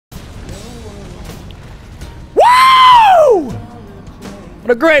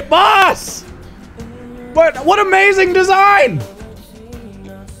What a great boss! What amazing design!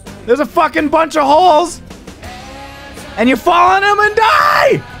 There's a fucking bunch of holes, and you fall in them and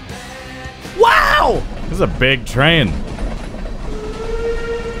die! Wow! This is a big train.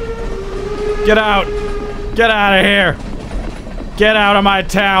 Get out! Get out of here! Get out of my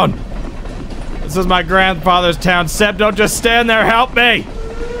town! This is my grandfather's town. Seb, don't just stand there, help me!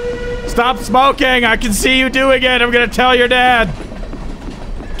 Stop smoking! I can see you doing it! I'm gonna tell your dad!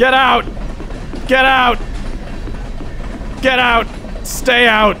 Get out! Get out! Get out! Stay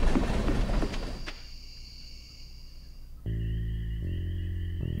out!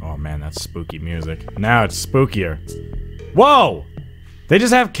 Oh man, that's spooky music. Now it's spookier. Whoa! They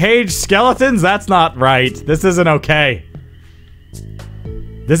just have caged skeletons? That's not right. This isn't okay.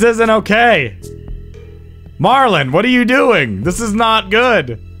 This isn't okay. Marlon, what are you doing? This is not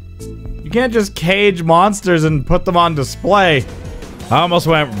good. You can't just cage monsters and put them on display. I almost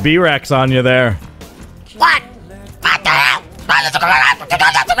went V-Rex on you there. What? What the hell?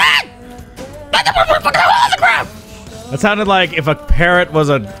 That sounded like if a parrot was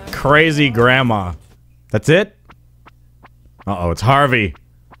a crazy grandma. That's it? Uh-oh, it's Harvey.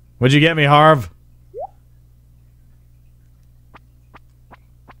 What'd you get me, Harv?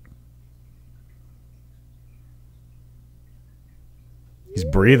 He's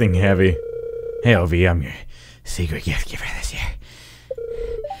breathing heavy. Hey, Ovi, I'm your secret gift giver this year.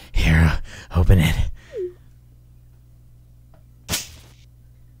 Here, open it.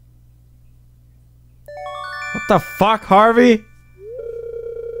 What the fuck, Harvey?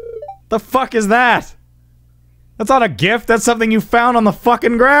 The fuck is that? That's not a gift, that's something you found on the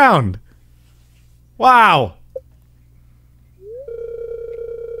fucking ground. Wow.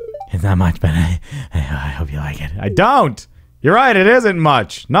 It's not much, but I hope you like it. I don't! You're right, it isn't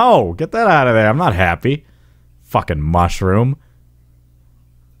much. No, get that out of there. I'm not happy. Fucking mushroom.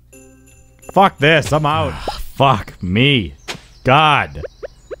 Fuck this, I'm out. Fuck me. God.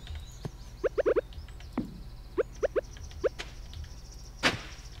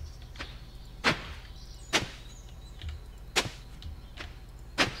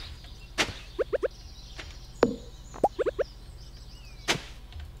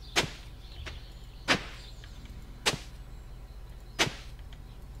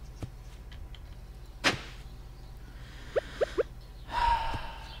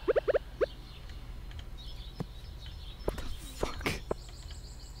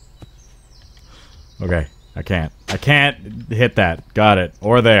 Okay, I can't. I can't hit that. Got it.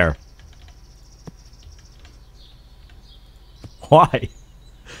 Or there. Why?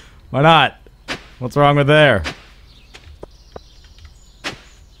 Why not? What's wrong with there?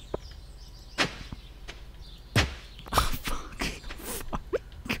 Oh, fuck. Fuck.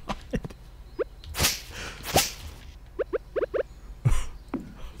 God.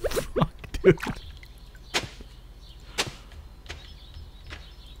 Fuck, dude.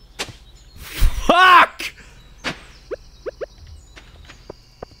 Fuck!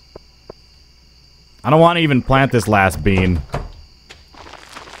 I don't want to even plant this last bean.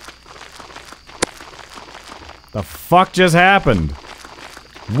 The fuck just happened?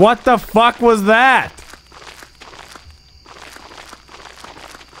 What the fuck was that?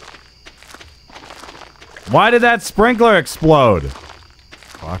 Why did that sprinkler explode?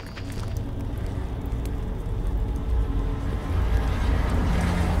 Fuck.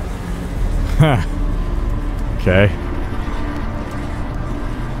 Okay.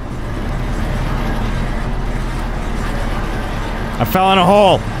 I fell in a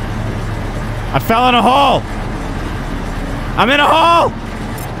hole. I fell in a hole. I'm in a hole.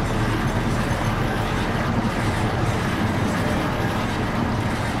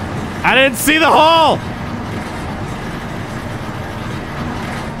 I didn't see the hole.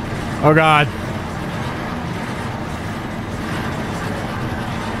 Oh God.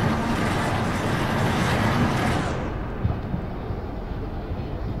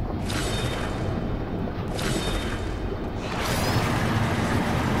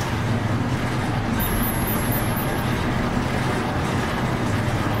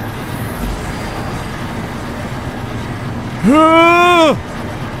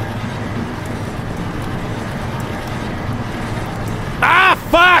 Ah,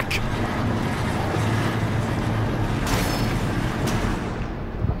 fuck!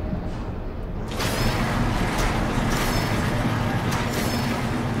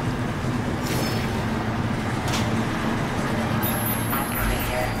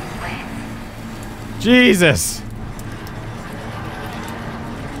 Jesus!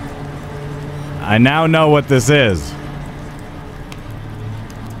 I now know what this is.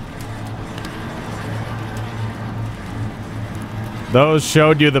 Those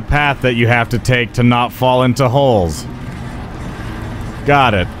showed you the path that you have to take to not fall into holes.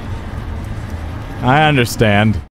 Got it. I understand.